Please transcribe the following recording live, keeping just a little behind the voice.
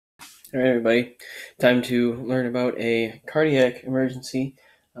All right, everybody. Time to learn about a cardiac emergency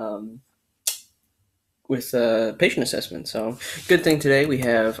with patient assessment. So, good thing today we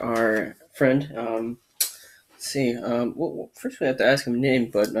have our friend. Let's see. Well, first we have to ask him a name,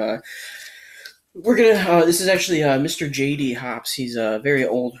 but we're gonna. This is actually Mr. J.D. Hops. He's a very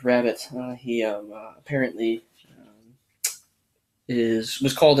old rabbit. He apparently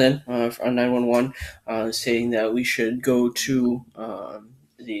was called in on 911, saying that we should go to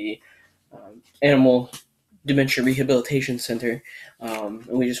the animal dementia rehabilitation center, and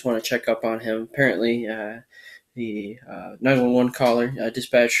we just want to check up on him. Apparently, the 911 caller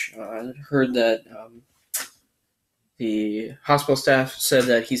dispatch heard that the hospital staff said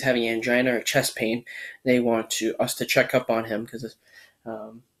that he's having angina or chest pain. They want us to check up on him because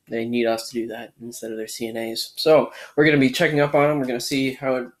they need us to do that instead of their CNAs. So we're going to be checking up on him. We're going to see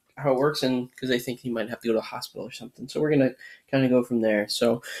how it works, and because they think he might have to go to the hospital or something. So we're going to kind of go from there.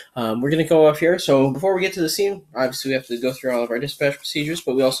 So we're going to go off here. So before we get to the scene, obviously we have to go through all of our dispatch procedures,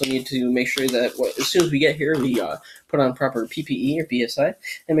 but we also need to make sure that as soon as we get here, we put on proper PPE or BSI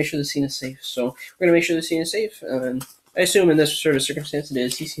and make sure the scene is safe. So we're going to make sure the scene is safe, and I assume in this sort of circumstance it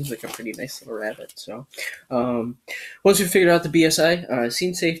is. He seems like a pretty nice little rabbit. So once we've figured out the BSI,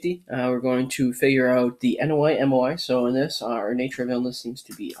 scene safety, we're going to figure out the NOI, MOI. So in this, our nature of illness seems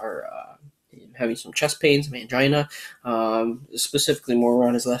to be our having some chest pains, some angina, specifically more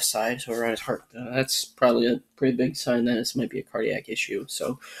around his left side, so around his heart. That's probably a pretty big sign that this might be a cardiac issue.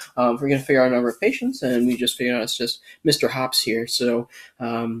 So we're going to figure out a number of patients, and we just figured out it's just Mr. Hops here. So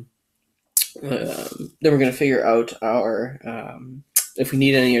then we're going to figure out our if we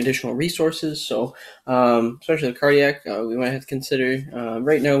need any additional resources. So especially the cardiac, we might have to consider.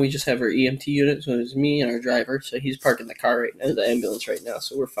 Right now we just have our EMT unit, so it's me and our driver. So he's parked in the car right now, the ambulance right now,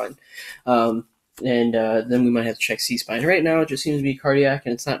 so we're fine. And then we might have to check C-spine. Right now it just seems to be cardiac,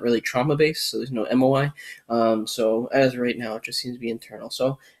 and it's not really trauma-based, so there's no MOI. So as of right now, it just seems to be internal.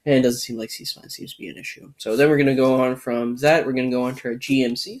 So, and it doesn't seem like C-spine seems to be an issue. So then we're going to go on from that. We're going to go on to our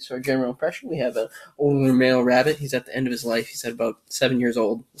GMC, so our general impression. We have an older male rabbit. He's at the end of his life. He's at about 7 years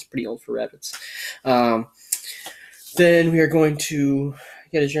old. That's pretty old for rabbits. Then we are going to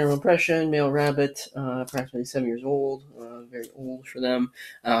get a general impression, male rabbit, approximately 7 years old, very old for them.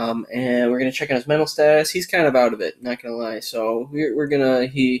 And we're going to check on his mental status. He's kind of out of it, not going to lie. So we're going to,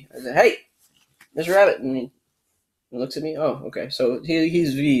 I said, hey, Mr. Rabbit. And he looks at me. Oh, okay. So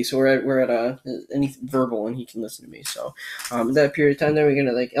he's V. So we're at any verbal, and he can listen to me. So in that period of time, then we're going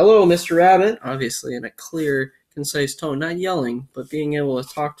to like, hello, Mr. Rabbit, obviously in a clear, concise tone, not yelling, but being able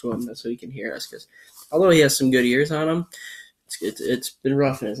to talk to him so he can hear us. Because although he has some good ears on him, it's been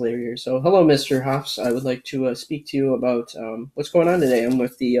rough in his later years. So, hello, Mr. Hops. I would like to speak to you about what's going on today. I'm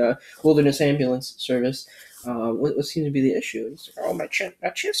with the Wilderness Ambulance Service. What seems to be the issue? He's like, oh, my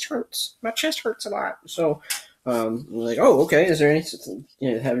chest hurts. My chest hurts a lot. So, I'm like, oh, okay. Is there anything,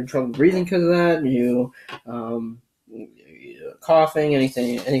 having trouble breathing because of that? You coughing?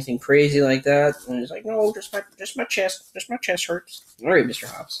 Anything crazy like that? And he's like, no, just my chest hurts. All right, Mr.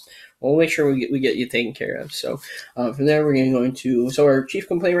 Hops. We'll make sure we get you taken care of. So from there, we're going to. So our chief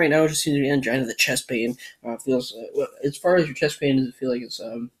complaint right now just seems to be angina. The chest pain feels. Well, as far as your chest pain, does it feel like it's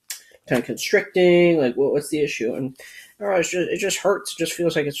kind of constricting? Like what's the issue? And it just hurts. It just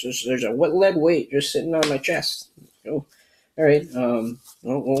feels like there's a lead weight just sitting on my chest. Oh, all right.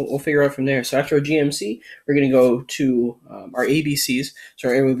 We'll figure out from there. So after our GMC, we're going to go to our ABCs. So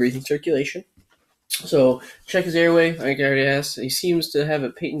our airway, breathing, circulation. So check his airway. Like I already asked, he seems to have a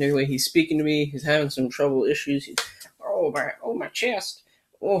patent airway. He's speaking to me. He's having some trouble issues. My chest.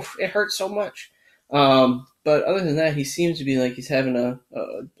 Oh, it hurts so much. But other than that, he seems to be like he's having a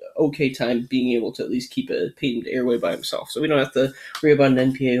okay time being able to at least keep a patent airway by himself. So we don't have to worry about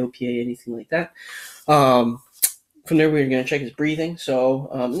an NPA, OPA, anything like that. From there, we're going to check his breathing.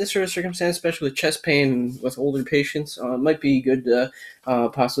 So in this sort of circumstance, especially with chest pain with older patients, it might be good to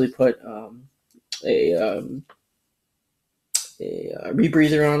possibly put a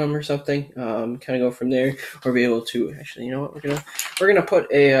rebreather on them or something. Kind of go from there, or be able to actually, you know what, we're gonna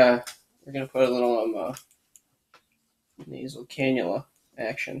put a little nasal cannula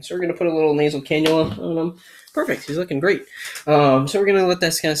action. So we're gonna put a little nasal cannula on him. Perfect. He's looking great. So we're gonna let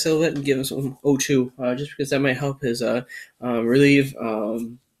that kind of silhouette and give him some O2, just because that might help his relieve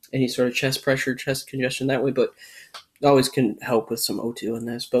any sort of chest pressure, chest congestion that way, but always can help with some O2 in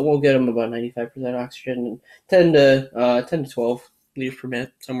this. But we'll get him about 95% oxygen and 10 to 12 liters per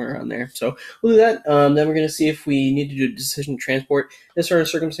minute, somewhere around there. So we'll do that. Then we're going to see if we need to do a decision to transport. This sort of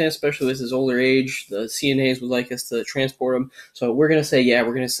circumstance, especially with his older age, the CNAs would like us to transport him. So we're going to say, yeah,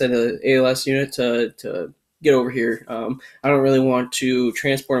 we're going to send an ALS unit to get over here. I don't really want to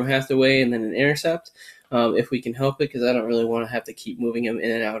transport him half the way and then an intercept. If we can help it, because I don't really want to have to keep moving him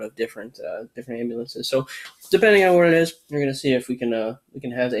in and out of different ambulances. So, depending on what it is, we're going to see if we can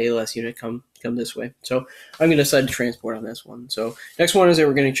have the ALS unit come this way. So, I'm going to decide to transport on this one. So, next one is that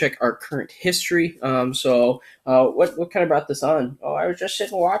we're going to check our current history. What kind of brought this on? Oh, I was just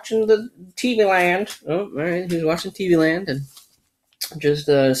sitting watching the TV Land. Oh, all right, he was watching TV Land and just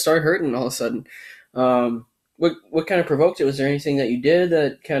started hurting all of a sudden. What kind of provoked it? Was there anything that you did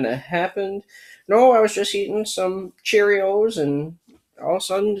that kind of happened? No, I was just eating some Cheerios and all of a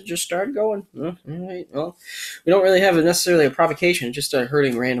sudden it just started going. Oh, all right, well, we don't really have necessarily a provocation. It just started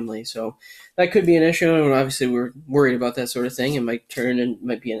hurting randomly. So that could be an issue. And obviously we're worried about that sort of thing. It might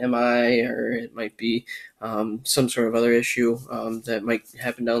might be an MI, or it might be some sort of other issue that might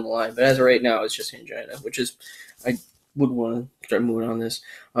happen down the line. But as of right now, it's just angina, which is, I would want to start moving on this.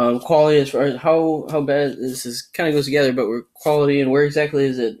 Quality, as far as how bad this is, kind of goes together, but we're quality and where exactly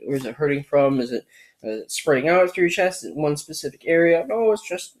is it? Where is it hurting from? Is it spreading out through your chest in one specific area? No, it's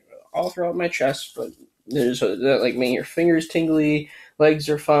just all throughout my chest. But there's that like making your fingers tingly, legs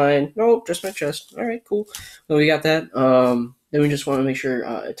are fine. Nope, just my chest. All right, cool. Well, we got that. Then we just want to make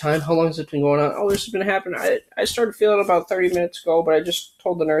sure time. How long has it been going on? Oh, this has been happening. I started feeling about 30 minutes ago, but I just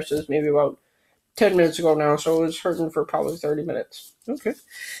told the nurses maybe about 10 minutes ago now, so it was hurting for probably 30 minutes. Okay.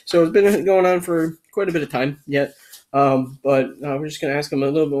 So it's been going on for quite a bit of time yet. But we're just going to ask them a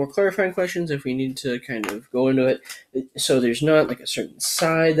little bit more clarifying questions if we need to kind of go into it. So there's not like a certain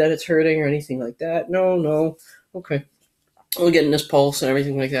side that it's hurting or anything like that. No. Okay. We'll get in his pulse and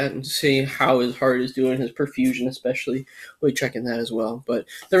everything like that and see how his heart is doing, his perfusion especially. We'll be checking that as well. But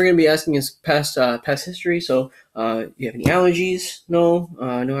then we're going to be asking his past history. So you have any allergies? No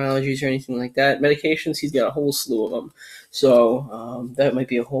allergies or anything like that. Medications, he's got a whole slew of them. So that might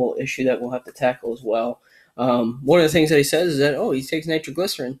be a whole issue that we'll have to tackle as well. One of the things that he says is that, he takes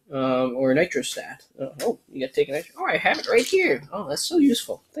nitroglycerin or nitrostat. You got to take a nitro. Oh, I have it right here. Oh, that's so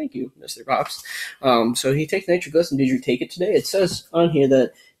useful. Thank you, Mr. Pops. So he takes nitroglycerin. Did you take it today? It says on here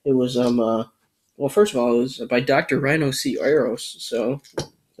that it was, first of all, it was by Dr. Rhino C. Eros, so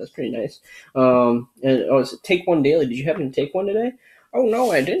that's pretty nice. It's take one daily. Did you happen to take one today? Oh,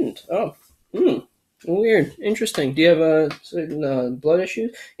 no, I didn't. Oh, weird. Interesting. Do you have certain blood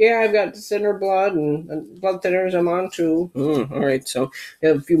issues? Yeah, I've got thinner blood and blood thinners I'm on too. All right. So we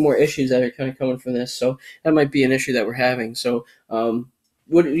have a few more issues that are kind of coming from this. So that might be an issue that we're having. So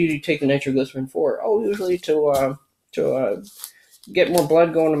what do you take the nitroglycerin for? Oh, usually to get more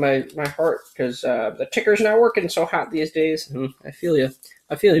blood going to my heart because the ticker's not working so hot these days. I feel you,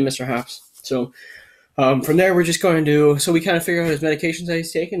 Mr. Hops. So from there, we're just going to, so we kind of figure out his medications that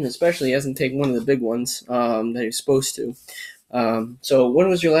he's taking, especially he hasn't taken one of the big ones that he's supposed to. So when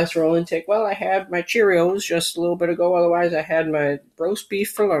was your last oral intake? Well, I had my Cheerios just a little bit ago. Otherwise, I had my roast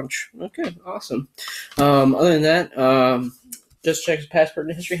beef for lunch. Okay, awesome. Other than that, just check his passport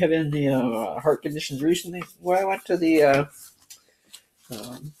and history. Have any heart conditions recently? Well, I went to the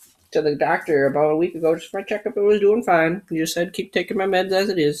doctor about a week ago just for my checkup. It was doing fine. He just said keep taking my meds as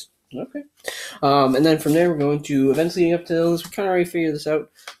it is. Okay. And then from there, we're going to events leading up to illness. We kind of already figured this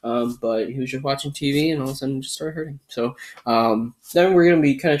out, but he was just watching TV and all of a sudden just started hurting. So then we're going to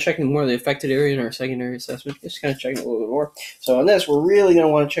be kind of checking more of the affected area in our secondary assessment, just kind of checking a little bit more. So on this, we're really going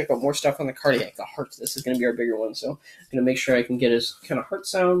to want to check out more stuff on the cardiac, the heart. This is going to be our bigger one. So I'm going to make sure I can get his kind of heart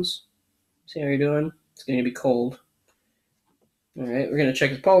sounds. See how you're doing? It's going to be cold. All right, we're going to check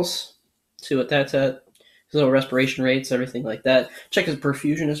his pulse, see what that's at. His little respiration rates, everything like that. Check his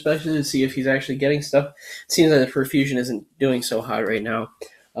perfusion especially to see if he's actually getting stuff. It seems like the perfusion isn't doing so hot right now.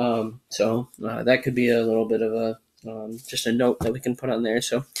 So that could be a little bit of a just a note that we can put on there.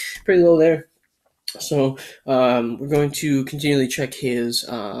 So pretty low there. So we're going to continually check his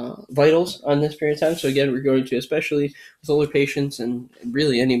vitals on this period of time. So again, we're going to, especially with older patients and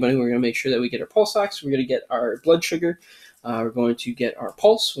really anybody, we're going to make sure that we get our pulse ox. We're going to get our blood sugar. We're going to get our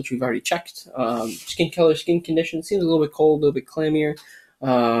pulse, which we've already checked. Skin color, skin condition seems a little bit cold, a little bit clammier.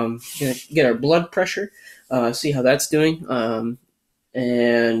 Gonna get our blood pressure, see how that's doing,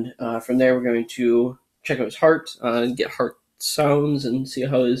 and from there we're going to check out his heart, get heart sounds, and see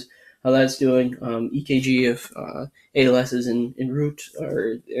how that's doing. EKG if ALS is en route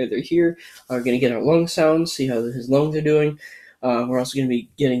or they're here. We're going to get our lung sounds, see how his lungs are doing. We're also going to be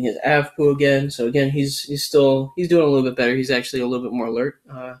getting his AVPU again. So again, he's doing a little bit better. He's actually a little bit more alert.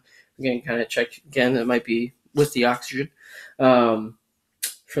 We're going to kind of check again. That might be with the oxygen. From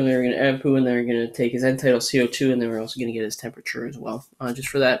there, we're going to AVPU, and then we're going to take his end tidal CO2, and then we're also going to get his temperature as well. Just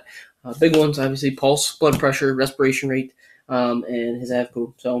for that, big ones, obviously, pulse, blood pressure, respiration rate, and his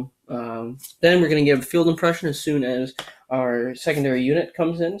AVPU. So Then we're going to give a field impression as soon as our secondary unit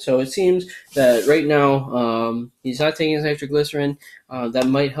comes in. So it seems that right now he's not taking his nitroglycerin. That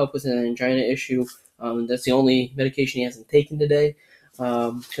might help with an angina issue. That's the only medication he hasn't taken today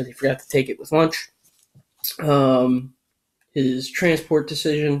because he forgot to take it with lunch. His transport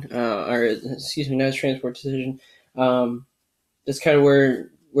decision, not his transport decision. That's kind of where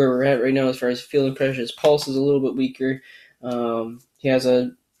we're at right now as far as field impression. His pulse is a little bit weaker. He has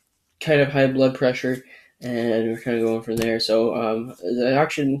a kind of high blood pressure, and we're kind of going from there. So is the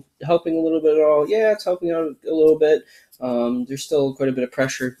action helping a little bit at all? Yeah, it's helping out a little bit. There's still quite a bit of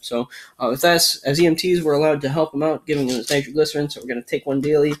pressure. So with us, as EMTs, we're allowed to help him out, giving him his nitroglycerin. So we're going to take one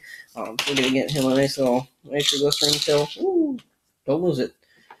daily. We're going to get him a nice little nitroglycerin pill. Ooh, don't lose it.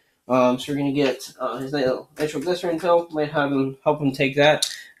 So we're going to get his nitroglycerin pill. Might have him help him take that,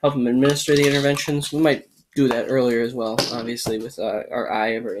 help him administer the interventions. We might do that earlier as well, obviously, with our eye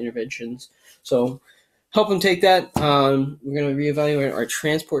of our interventions. So help him take that. We're going to reevaluate our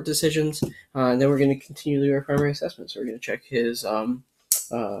transport decisions. And then we're going to continue to do our primary assessment. So we're going to check his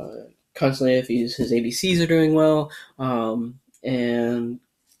constantly if his ABCs are doing well, and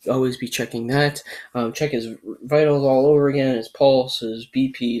always be checking that. Check his vitals all over again, his pulse, his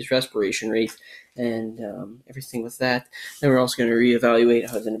BP, his respiration rate, and everything with that. Then we're also going to reevaluate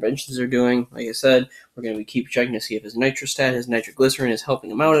how his interventions are doing. Like I said, we're going to keep checking to see if his nitrostat, his nitroglycerin is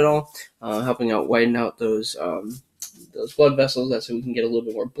helping him out at all, helping out widen out those blood vessels. That's so we can get a little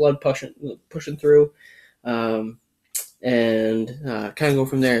bit more blood pushing through, and kind of go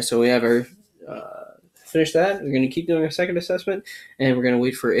from there. So we have our finish that. We're going to keep doing our second assessment, and we're going to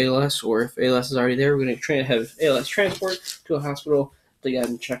wait for ALS, or if ALS is already there, we're going to have ALS transport to a hospital to get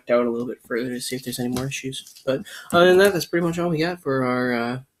them checked out a little bit further to see if there's any more issues. But other than that, that's pretty much all we got for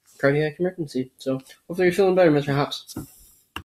our cardiac emergency. So hopefully you're feeling better, Mr. Hops.